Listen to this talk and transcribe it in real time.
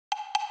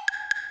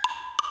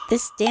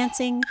This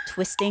dancing,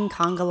 twisting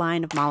conga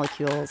line of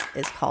molecules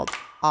is called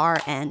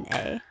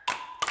RNA.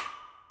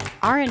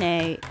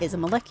 RNA is a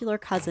molecular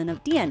cousin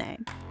of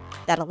DNA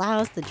that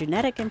allows the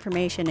genetic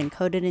information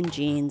encoded in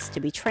genes to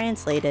be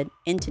translated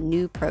into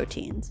new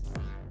proteins.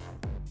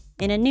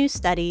 In a new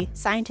study,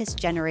 scientists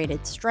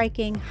generated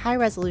striking,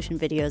 high-resolution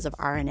videos of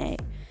RNA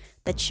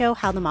that show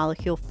how the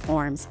molecule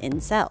forms in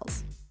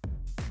cells.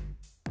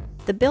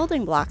 The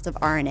building blocks of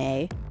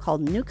RNA,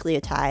 called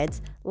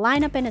nucleotides,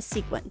 line up in a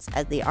sequence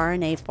as the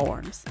RNA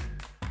forms.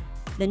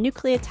 The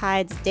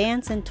nucleotides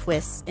dance and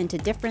twist into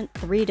different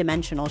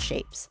three-dimensional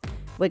shapes,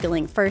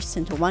 wiggling first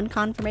into one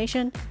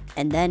conformation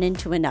and then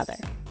into another.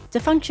 To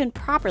function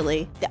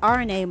properly, the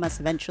RNA must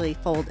eventually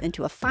fold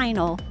into a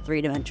final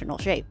three-dimensional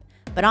shape,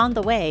 but on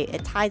the way,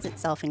 it ties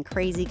itself in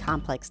crazy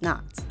complex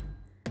knots.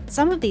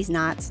 Some of these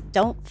knots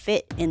don't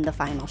fit in the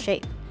final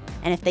shape,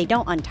 and if they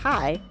don't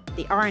untie,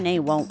 the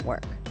RNA won't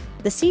work.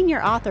 The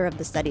senior author of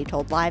the study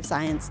told Live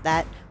Science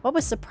that what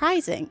was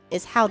surprising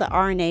is how the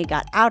RNA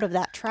got out of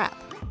that trap.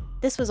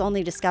 This was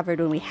only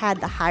discovered when we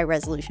had the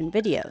high-resolution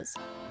videos.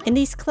 In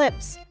these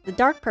clips, the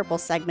dark purple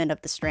segment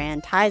of the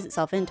strand ties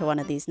itself into one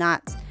of these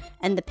knots,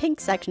 and the pink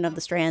section of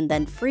the strand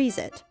then frees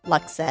it,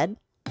 Lux said.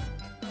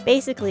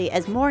 Basically,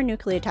 as more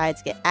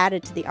nucleotides get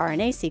added to the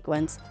RNA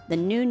sequence, the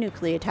new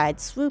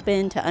nucleotides swoop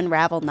in to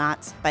unravel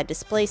knots by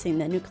displacing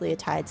the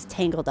nucleotides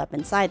tangled up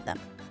inside them.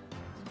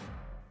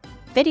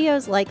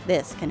 Videos like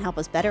this can help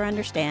us better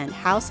understand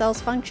how cells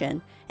function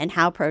and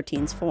how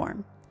proteins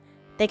form.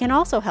 They can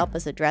also help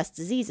us address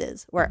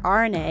diseases where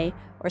RNA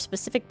or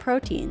specific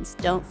proteins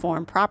don't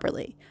form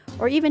properly,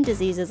 or even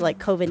diseases like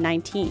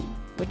COVID-19,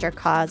 which are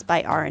caused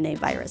by RNA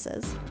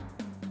viruses.